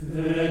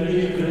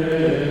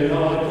This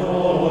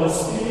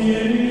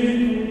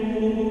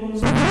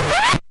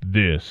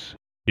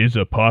is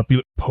a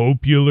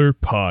popular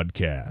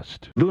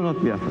podcast. Do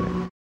not be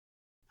afraid.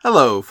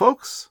 Hello,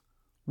 folks.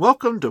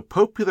 Welcome to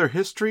Popular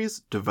History's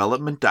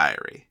Development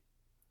Diary.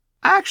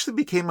 I actually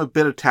became a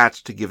bit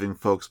attached to giving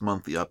folks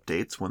monthly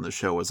updates when the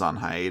show was on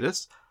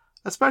hiatus,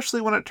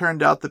 especially when it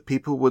turned out that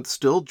people would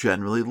still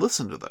generally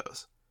listen to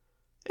those.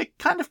 It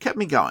kind of kept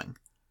me going,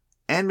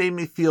 and made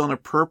me feel an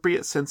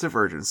appropriate sense of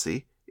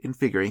urgency in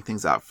figuring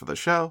things out for the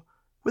show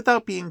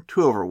without being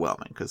too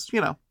overwhelming, because,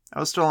 I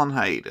was still on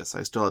hiatus.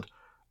 I still had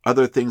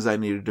other things I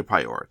needed to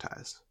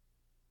prioritize.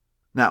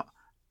 Now,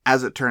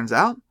 as it turns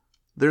out,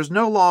 there's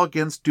no law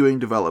against doing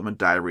development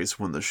diaries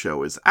when the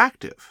show is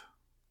active.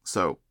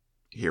 So,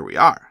 here we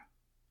are.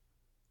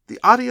 The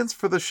audience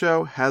for the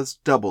show has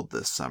doubled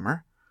this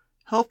summer,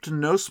 helped in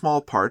no small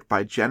part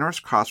by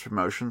generous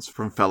cross-promotions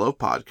from fellow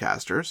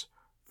podcasters,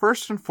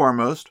 first and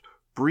foremost,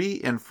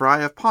 Bree and Fry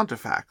of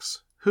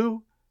Pontifex,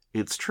 who,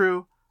 it's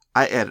true,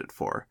 I edit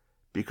for,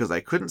 because I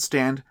couldn't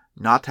stand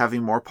not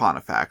having more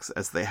Pontifex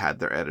as they had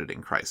their editing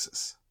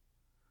crisis.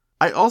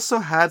 I also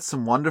had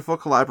some wonderful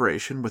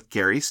collaboration with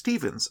Gary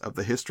Stevens of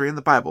the History and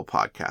the Bible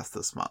podcast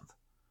this month.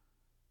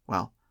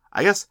 Well,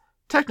 I guess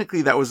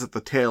technically that was at the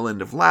tail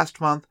end of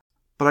last month,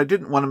 but I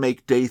didn't want to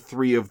make day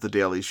 3 of The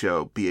Daily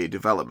Show be a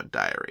development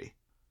diary.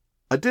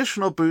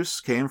 Additional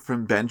boosts came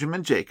from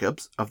Benjamin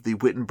Jacobs of the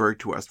Wittenberg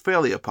to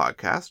Westphalia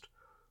podcast,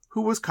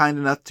 who was kind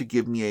enough to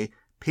give me a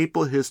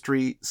papal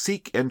history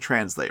seek and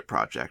translate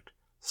project.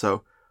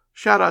 So,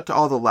 shout out to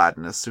all the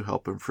Latinists who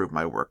help improve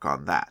my work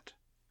on that.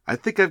 I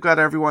think I've got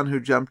everyone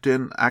who jumped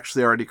in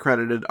actually already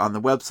credited on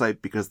the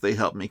website because they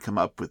helped me come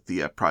up with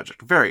the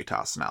Project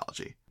Veritas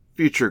analogy.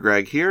 Future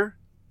Greg here.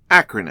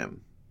 Acronym.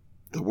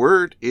 The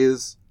word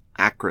is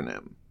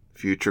acronym.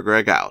 Future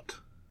Greg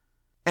out.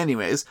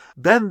 Anyways,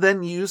 Ben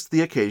then used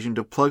the occasion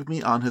to plug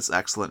me on his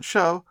excellent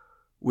show,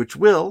 which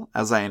will,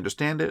 as I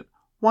understand it,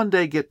 one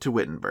day get to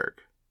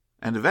Wittenberg.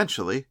 And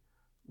eventually,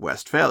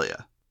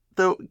 Westphalia.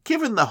 Though,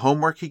 given the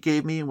homework he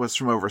gave me was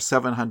from over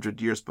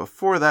 700 years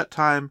before that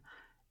time,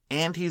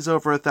 and he's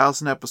over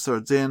 1,000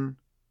 episodes in,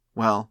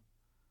 well,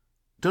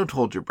 don't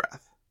hold your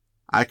breath.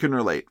 I can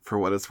relate for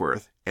what it's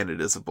worth, and it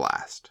is a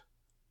blast.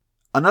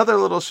 Another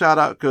little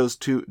shout-out goes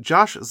to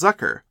Josh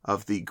Zucker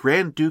of the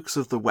Grand Dukes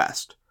of the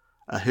West,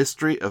 a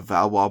History of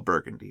Valois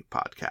Burgundy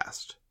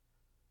podcast.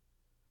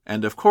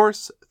 And of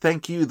course,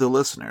 thank you, the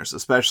listeners,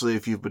 especially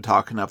if you've been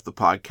talking up the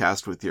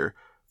podcast with your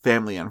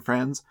family and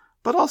friends,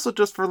 but also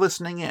just for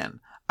listening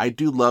in. I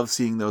do love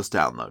seeing those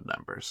download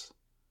numbers.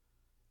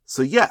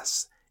 So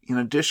yes, in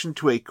addition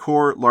to a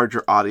core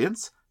larger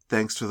audience,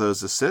 thanks to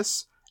those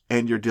assists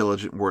and your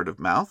diligent word of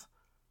mouth,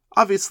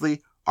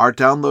 obviously our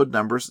download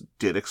numbers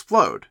did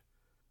explode.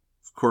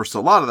 Of course,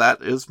 a lot of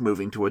that is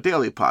moving to a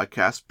daily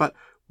podcast, but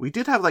we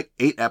did have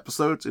 8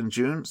 episodes in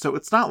June, so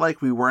it's not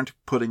like we weren't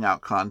putting out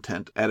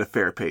content at a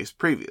fair pace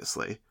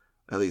previously,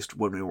 at least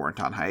when we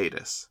weren't on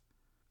hiatus.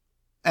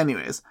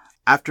 Anyways,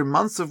 after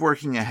months of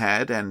working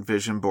ahead and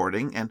vision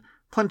boarding and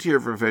plenty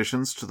of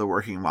revisions to the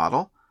working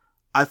model,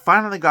 I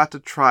finally got to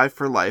try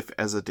for life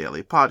as a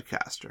daily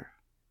podcaster.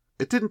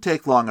 It didn't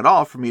take long at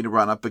all for me to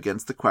run up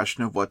against the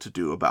question of what to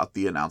do about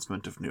the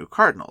announcement of new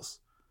cardinals.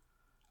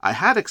 I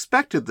had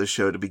expected the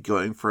show to be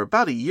going for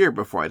about a year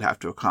before I'd have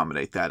to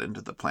accommodate that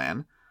into the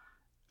plan.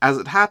 As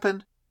it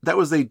happened, that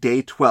was a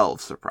day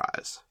 12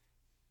 surprise.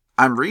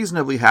 I'm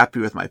reasonably happy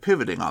with my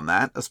pivoting on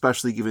that,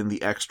 especially given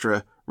the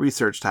extra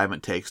research time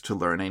it takes to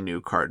learn a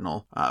new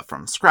cardinal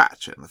from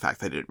scratch, and the fact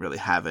that I didn't really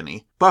have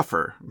any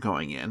buffer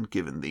going in,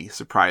 given the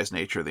surprise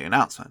nature of the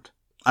announcement.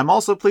 I'm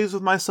also pleased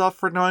with myself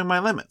for knowing my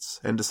limits,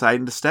 and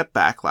deciding to step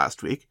back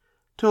last week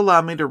to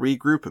allow me to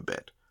regroup a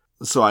bit,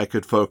 so I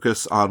could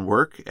focus on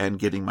work and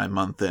getting my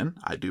month in.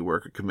 I do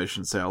work a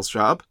commission sales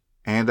job,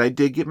 and I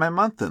did get my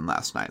month in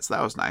last night, so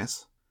that was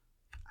nice.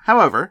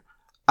 However,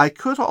 I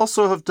could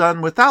also have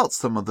done without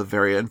some of the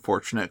very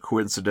unfortunate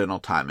coincidental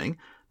timing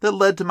that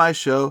led to my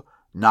show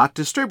not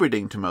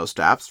distributing to most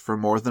apps for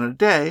more than a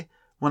day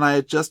when I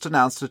had just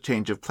announced a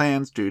change of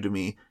plans due to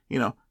me,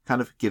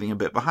 kind of getting a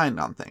bit behind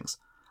on things.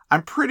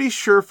 I'm pretty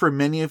sure for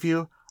many of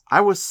you,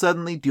 I was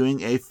suddenly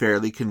doing a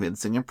fairly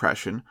convincing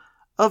impression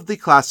of the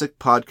classic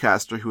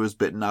podcaster who has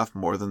bitten off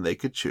more than they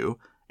could chew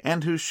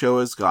and whose show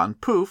has gone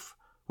poof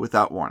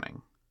without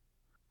warning.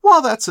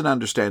 While that's an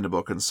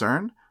understandable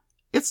concern,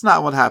 it's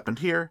not what happened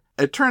here.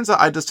 It turns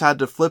out I just had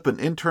to flip an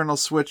internal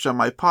switch on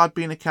my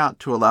Podbean account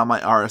to allow my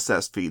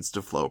RSS feeds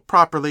to flow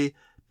properly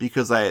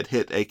because I had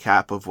hit a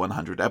cap of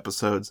 100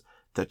 episodes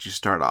that you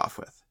start off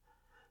with.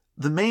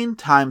 The main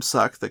time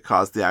suck that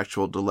caused the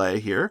actual delay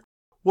here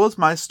was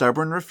my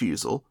stubborn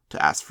refusal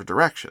to ask for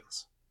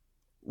directions.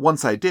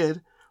 Once I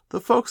did,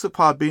 the folks at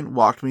Podbean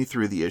walked me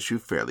through the issue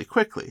fairly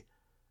quickly.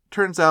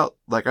 Turns out,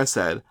 like I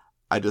said,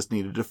 I just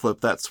needed to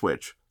flip that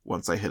switch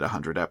once I hit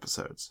 100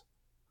 episodes.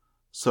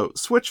 So,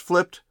 switch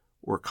flipped,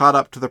 we're caught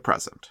up to the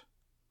present.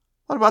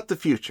 What about the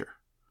future?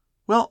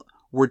 Well,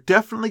 we're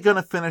definitely going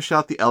to finish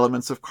out the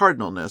elements of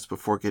cardinalness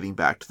before getting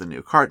back to the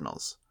new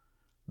cardinals.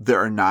 There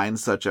are 9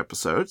 such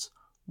episodes,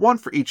 1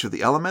 for each of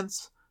the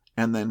elements,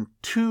 and then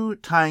 2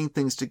 tying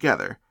things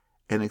together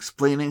and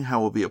explaining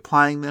how we'll be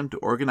applying them to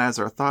organize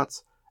our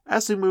thoughts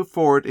as we move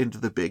forward into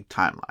the big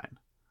timeline.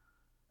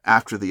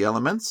 After the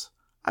elements,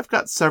 I've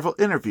got several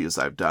interviews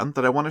I've done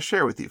that I want to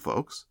share with you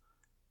folks.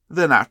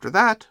 Then after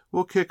that,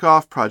 we'll kick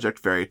off Project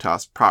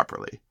Veritas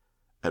properly.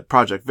 At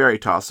Project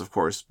Veritas, of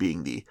course,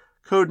 being the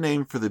code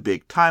name for the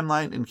big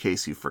timeline in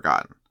case you've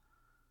forgotten.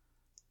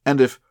 And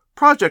if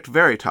Project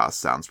Veritas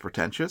sounds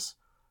pretentious,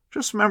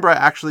 just remember I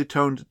actually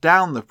toned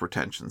down the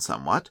pretension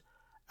somewhat,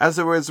 as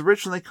I was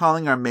originally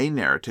calling our main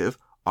narrative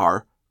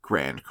our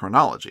Grand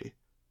Chronology,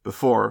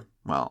 before,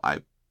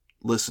 I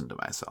listened to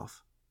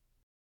myself.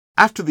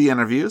 After the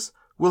interviews,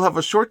 we'll have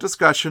a short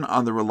discussion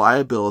on the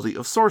reliability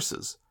of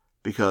sources,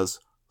 because,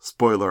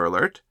 spoiler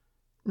alert,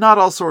 not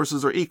all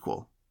sources are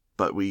equal,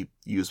 but we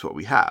use what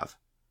we have.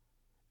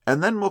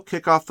 And then we'll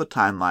kick off the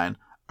timeline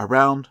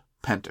around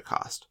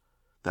Pentecost.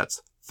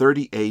 That's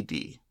 30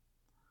 AD.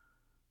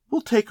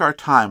 We'll take our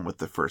time with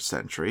the 1st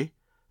century,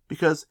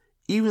 because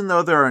even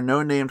though there are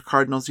no named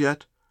cardinals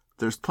yet,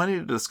 there's plenty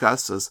to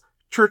discuss as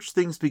church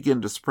things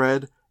begin to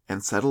spread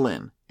and settle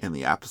in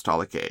the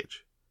apostolic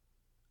age.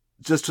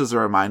 Just as a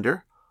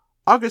reminder,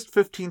 August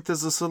 15th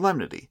is a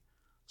solemnity,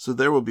 so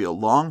there will be a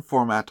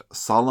long-format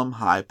Solemn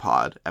High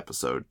Pod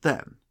episode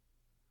then.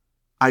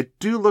 I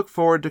do look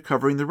forward to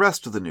covering the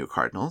rest of the new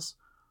cardinals,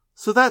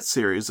 so that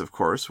series, of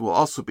course, will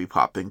also be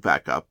popping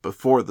back up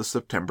before the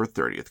September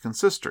 30th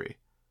consistory.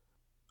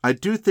 I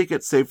do think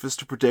it's safest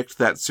to predict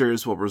that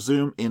series will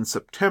resume in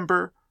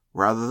September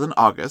rather than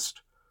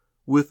August,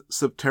 with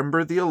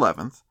September the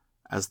 11th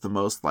as the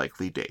most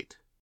likely date.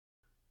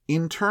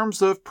 In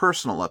terms of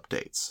personal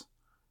updates,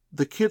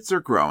 the kids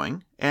are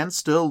growing and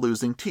still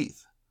losing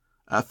teeth.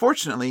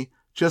 Fortunately,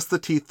 just the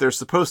teeth they're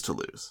supposed to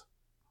lose.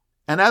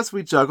 And as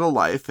we juggle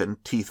life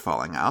and teeth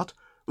falling out,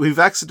 we've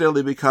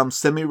accidentally become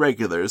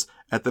semi-regulars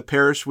at the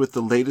parish with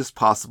the latest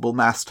possible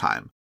Mass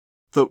time.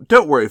 Though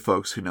don't worry,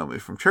 folks who know me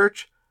from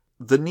church,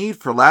 the need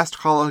for last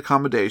call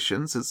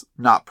accommodations is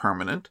not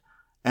permanent,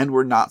 and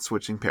we're not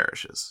switching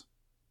parishes.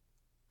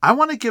 I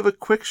want to give a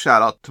quick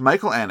shout out to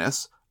Michael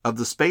Annis of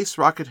the Space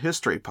Rocket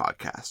History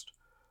podcast,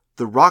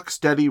 the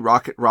rock-steady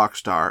rocket rock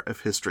star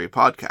of history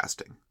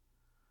podcasting.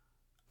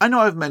 I know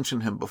I've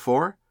mentioned him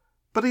before,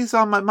 but he's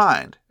on my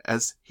mind,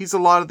 as he's a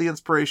lot of the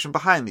inspiration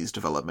behind these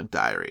development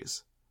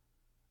diaries.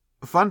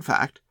 Fun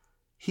fact,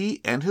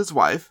 he and his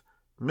wife,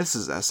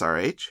 Mrs.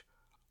 SRH,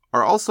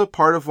 are also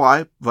part of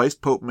why Vice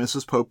Pope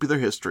Mrs. Popular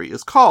History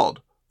is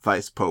called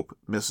Vice Pope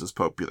Mrs.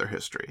 Popular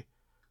History.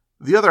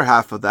 The other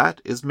half of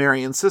that is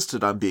Mary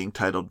insisted on being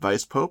titled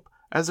Vice Pope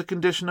as a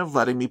condition of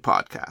letting me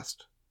podcast.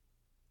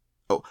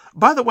 Oh,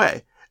 by the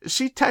way,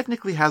 she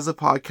technically has a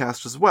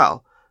podcast as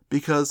well,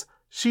 because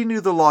she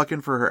knew the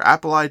login for her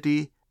Apple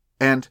ID,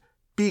 and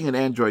being an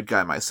Android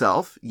guy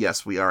myself,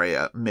 yes, we are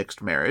a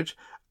mixed marriage,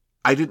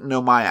 I didn't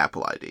know my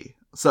Apple ID.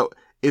 So,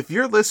 if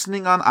you're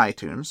listening on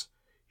iTunes,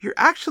 you're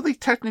actually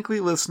technically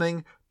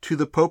listening to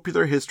the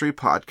Popular History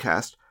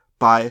podcast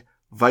by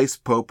Vice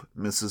Pope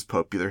Mrs.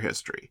 Popular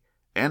History,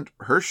 and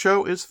her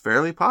show is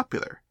fairly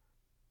popular.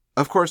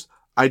 Of course,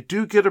 I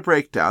do get a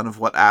breakdown of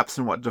what apps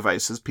and what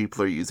devices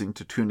people are using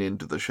to tune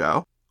into the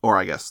show, or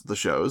I guess the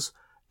shows,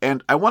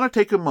 and I want to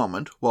take a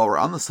moment, while we're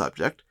on the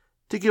subject,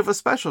 to give a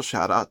special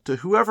shout out to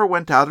whoever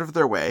went out of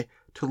their way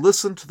to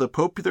listen to the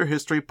Popular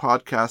History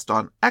podcast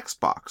on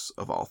Xbox,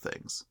 of all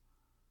things.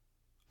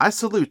 I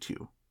salute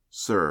you,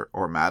 sir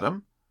or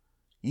madam.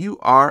 You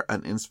are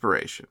an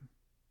inspiration.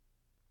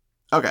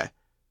 Okay,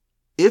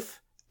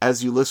 if,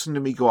 as you listen to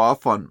me go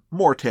off on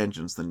more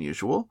tangents than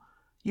usual,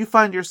 you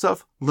find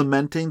yourself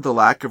lamenting the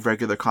lack of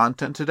regular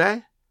content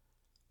today,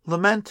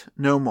 lament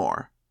no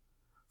more,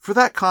 for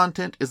that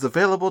content is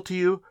available to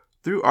you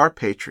through our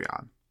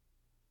Patreon.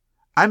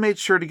 I made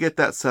sure to get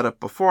that set up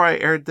before I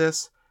aired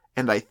this,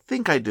 and I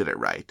think I did it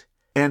right,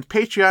 and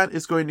Patreon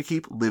is going to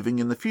keep living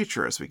in the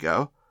future as we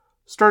go,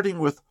 starting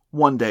with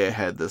one day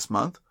ahead this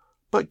month,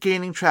 but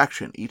gaining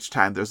traction each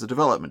time there's a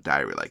development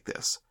diary like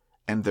this,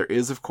 and there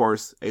is, of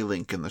course, a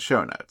link in the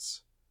show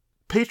notes.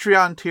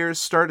 Patreon tiers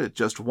start at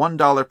just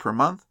 $1 per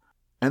month,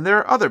 and there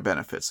are other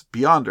benefits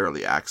beyond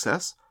early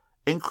access,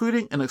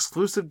 including an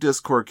exclusive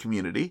Discord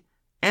community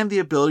and the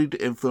ability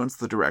to influence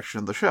the direction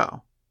of the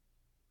show.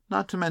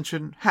 Not to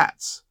mention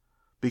hats,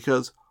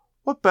 because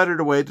what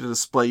better way to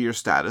display your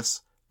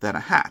status than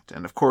a hat?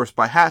 And of course,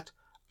 by hat,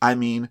 I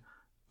mean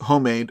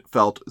homemade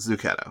felt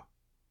Zucchetto.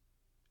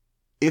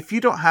 If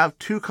you don't have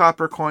 2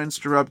 copper coins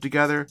to rub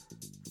together,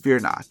 fear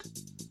not,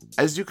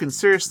 as you can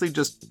seriously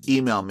just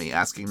email me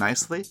asking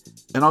nicely,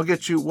 and I'll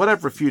get you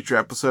whatever future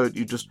episode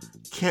you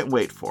just can't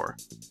wait for,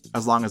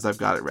 as long as I've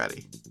got it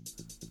ready.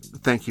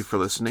 Thank you for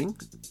listening.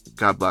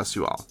 God bless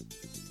you all.